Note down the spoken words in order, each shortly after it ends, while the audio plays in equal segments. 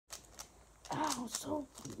I'm so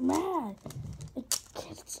mad. I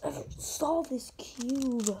can't ever solve this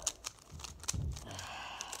cube.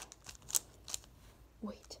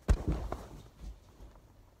 Wait.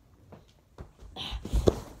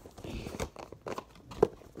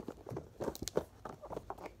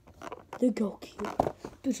 The Go Cube.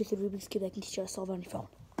 This is the Rubik's Cube that can teach you how to solve on your phone.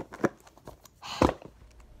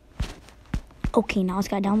 Okay, now I just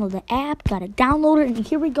gotta download the app. Gotta download it, and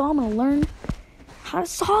here we go. I'm gonna learn how to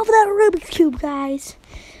solve that Rubik's Cube, guys.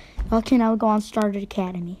 Okay, now we go on Started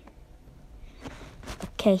Academy.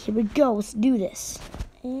 Okay, here we go. Let's do this.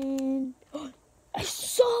 And I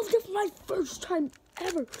solved it for my first time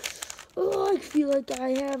ever. Oh, I feel like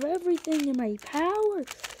I have everything in my power.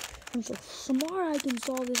 I'm so smart. I can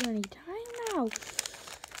solve this anytime now.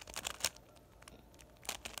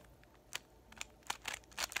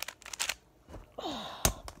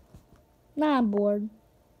 Nah, I'm bored.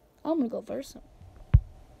 I'm gonna go first.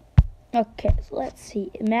 Okay, so let's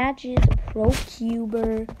see. Matches, Pro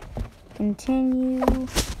Cuber, continue.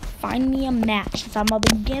 Find me a match. Since I'm a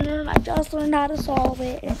beginner and I just learned how to solve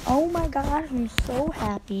it. And oh my gosh, I'm so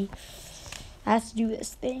happy. Let's do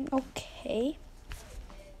this thing. Okay.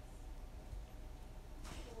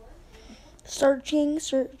 Searching.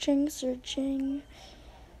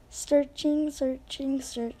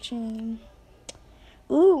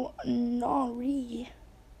 Ooh, no read.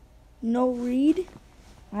 No read.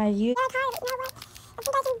 I use. You know what? I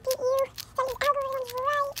think I can beat you. So these algorithms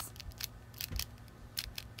right.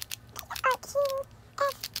 R-Q,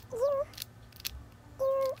 F-U,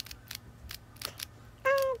 U,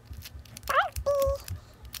 R-B,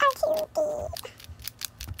 R-Q-B.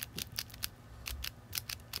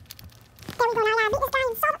 There we go, now I gotta beat this guy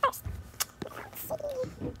and solve it first. Let's see.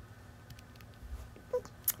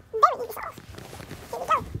 Very easy to solve. Here we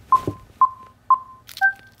go.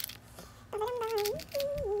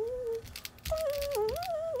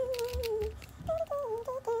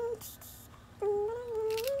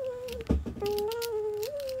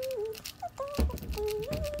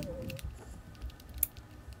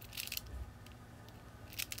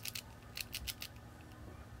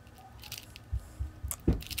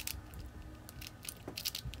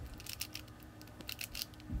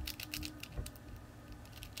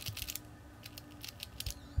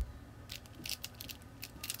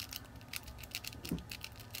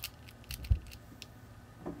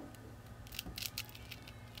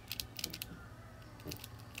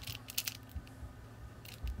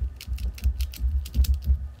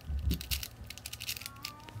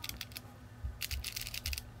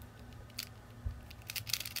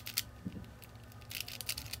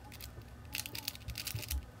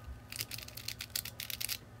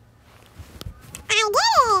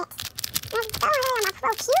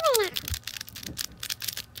 Pro Cuber now.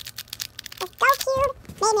 The Go Cube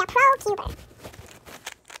made me a Pro Cuber.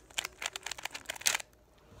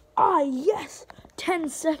 Ah, yes! 10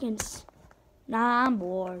 seconds. Nah, I'm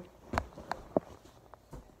bored.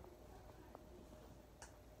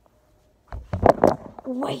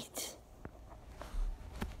 Wait.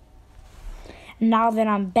 Now that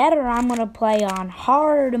I'm better, I'm gonna play on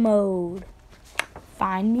hard mode.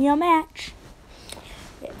 Find me a match.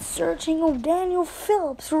 It's searching. Oh, Daniel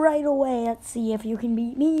Phillips right away. Let's see if you can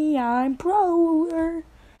beat me. I'm pro. And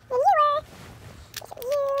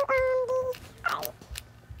you on the right.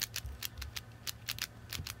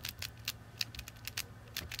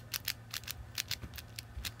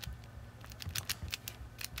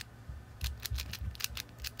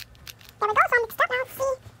 There we go, so I'm mixed up now. Let's see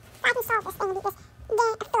if I can solve this thing and beat this.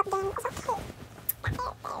 Philip Daniel is okay. There we go,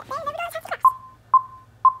 let's have the class.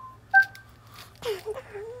 You can't beat me,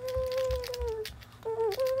 I'm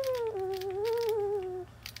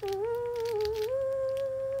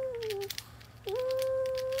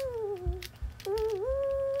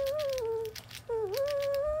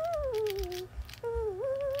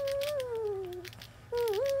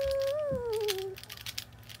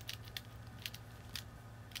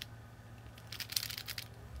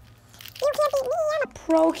a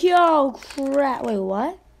Pro. Oh, crap. Wait,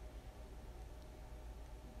 what?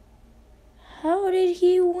 How did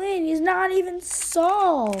he win? He's not even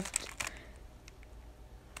solved.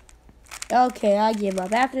 Okay, I give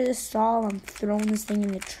up. After this solve, I'm throwing this thing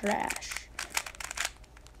in the trash.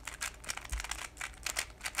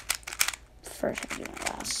 First, I'm doing my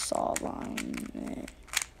last solve on it.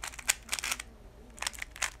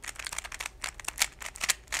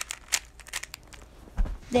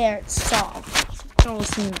 There, it's solved. Throw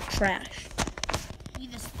this thing in the trash.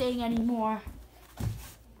 Need this thing anymore.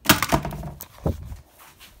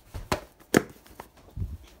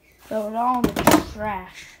 Throw it all in the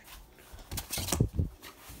trash.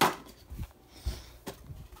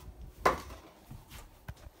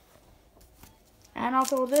 And I'll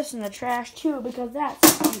throw this in the trash too because that's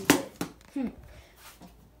stupid.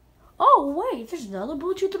 Oh wait, there's another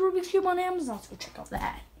Bluetooth Rubik's Cube on Amazon. Let's go check out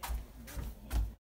that.